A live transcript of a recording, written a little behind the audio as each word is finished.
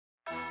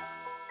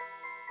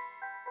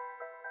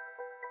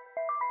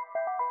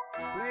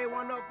Play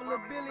one up for Lil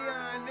Billy,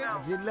 nigga.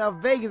 I just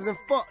left Vegas and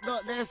fucked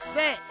up that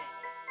set.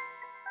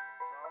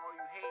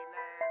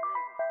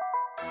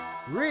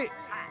 Rick.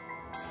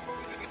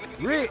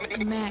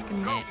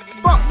 Magnet.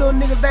 Fuck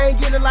them niggas, they ain't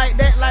get it like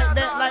that, like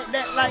that, like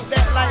that, like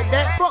that, like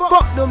that.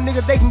 Fuck them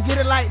niggas, they can get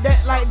it like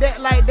that, like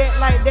that, like that,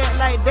 like that,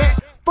 like that.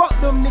 Fuck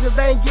them niggas,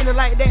 they ain't get it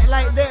like that,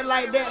 like that,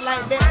 like that,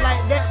 like that,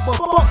 like that. But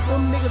fuck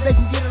them niggas, they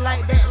can get it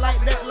like that,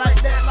 like that,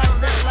 like that, like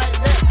that, like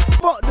that.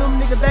 Fuck them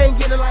niggas, they ain't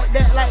get it like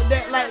that, like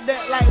that, like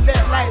that, like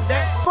that, like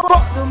that.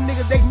 Fuck them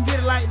niggas, they can get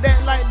it like that,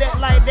 like that,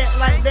 like that,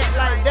 like that,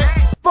 like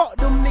that. Fuck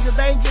them niggas,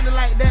 they ain't get it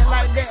like that,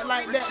 like that,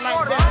 like that,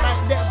 like that,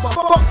 like that. But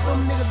fuck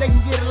them niggas, they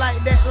can get it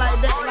like that, like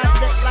that, like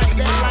that, like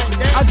that, like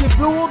that. I just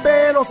blew a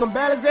band on some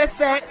ballads that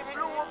sacks.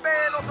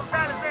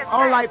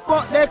 I'm like,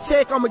 fuck that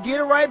check, I'ma get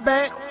it right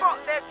back.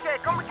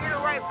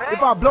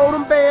 If I blow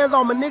them bands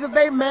on my niggas,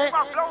 they match.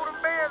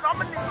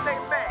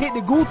 Hit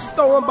the Gucci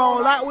store and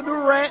ball out with the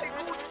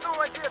rats.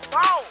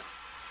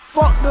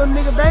 Fuck them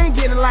niggas, they ain't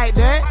getting like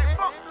that.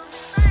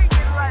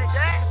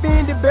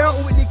 Fendi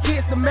belt with the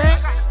kicks to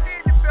match.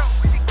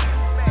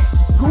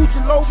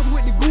 Gucci loafers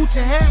with the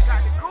Gucci hat.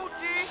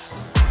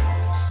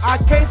 I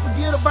can't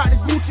forget about the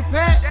Gucci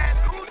pack.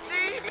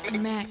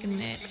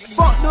 Magnet.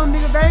 Fuck them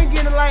niggas, they ain't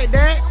getting like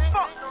that.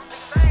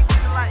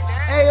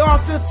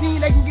 AR-15,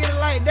 they can get it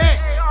like that.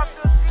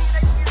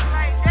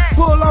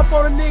 Pull up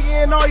on a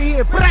nigga and all you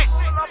hear black.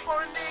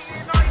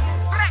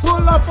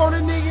 Pull up on a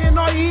nigga and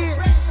all you hear.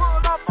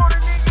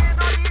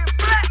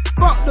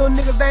 Fuck them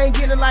niggas, they ain't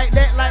getting it like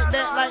that, like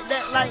that, like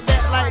that, like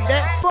that, like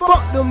that.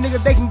 Fuck them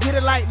niggas, they can get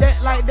it like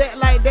that, like that,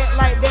 like that,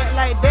 like that,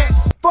 like that.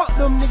 Fuck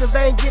them niggas,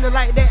 they ain't getting it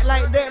like that,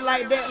 like that,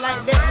 like that,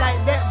 like that, like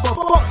that. But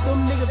fuck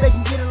them niggas, they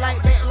can get it like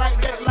that, like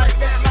that, like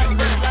that, like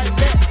that, like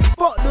that.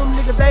 Fuck them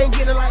niggas, they ain't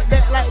getting it like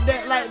that, like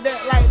that, like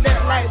that, like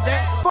that, like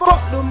that.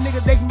 Fuck them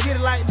niggas, they can get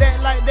it like that,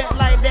 like that,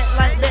 like that,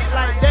 like that,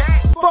 like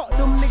that. Fuck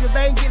them niggas,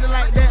 they ain't getting it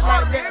like that,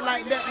 like that,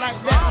 like that, like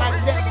that,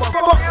 like that. But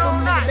fuck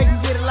them niggas, they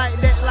can get it like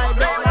that, like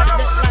that, like that, like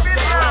that, like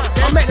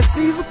that. I'm at the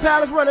Caesar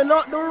Palace running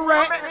up the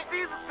rack.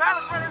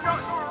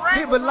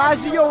 Hit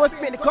Bellagio and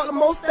spent a couple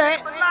more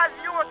stacks.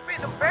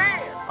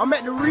 I'm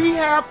at the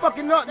rehab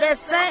fucking up that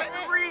sack.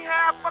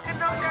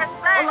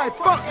 I'm like,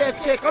 fuck that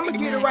check, I'ma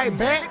get it right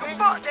back.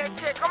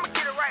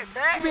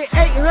 Spent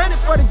 800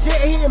 for the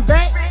jet here and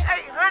back.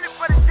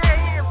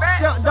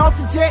 Stepped off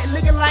the jet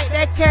looking like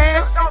that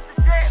cash.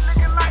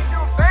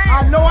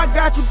 I know I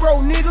got you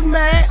broke niggas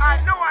mad.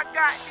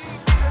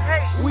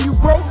 When you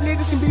broke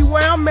niggas can be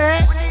where I'm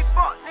at.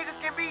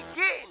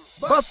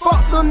 But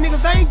fuck them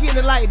niggas, they ain't getting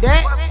it like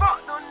that.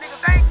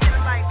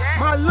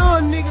 My little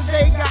niggas,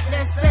 they got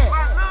that sack.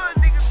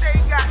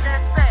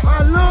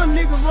 My little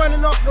niggas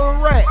running up the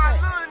rack.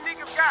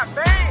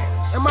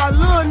 And my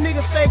little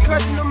niggas stay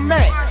clutching the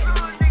max.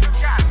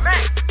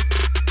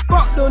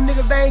 Fuck them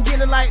niggas, they ain't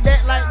getting it like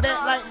that, like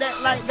that, like that,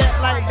 like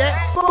that, like that.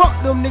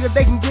 Fuck them niggas,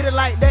 they can get it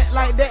like that,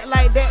 like that,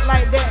 like that,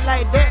 like that,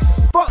 like that.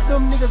 Fuck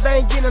them niggas, they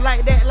ain't getting it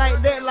like that,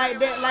 like that, like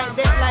that, like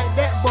that, like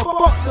that. But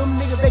fuck them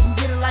niggas, they can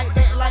get it like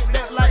that, like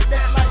that, like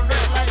that, like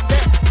that, like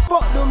that.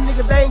 Fuck them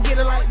niggas, they ain't getting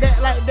it like that,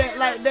 like that,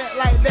 like that,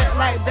 like that,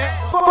 like that.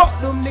 Fuck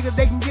them niggas,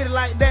 they can get it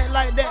like that,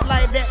 like that,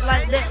 like that,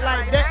 like that,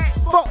 like that.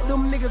 Fuck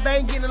them niggas, they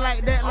ain't getting it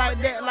like that, like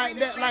that, like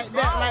that, like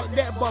that, like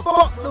that. But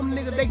fuck them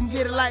niggas, they can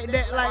get it like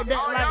that, like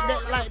that, like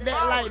that, like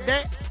that, like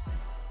that.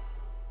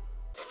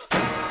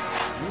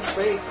 You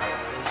fake,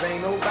 cause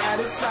ain't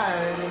nobody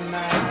flying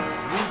tonight.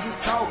 We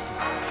just talking,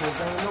 cause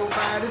ain't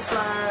nobody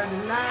flying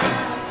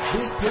tonight.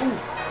 This proof,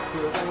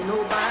 cause ain't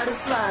nobody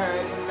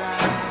flying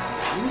tonight.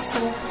 You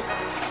stupid,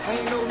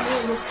 ain't no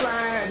nigga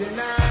flying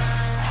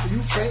tonight. You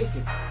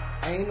faking,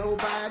 ain't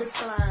nobody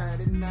flying.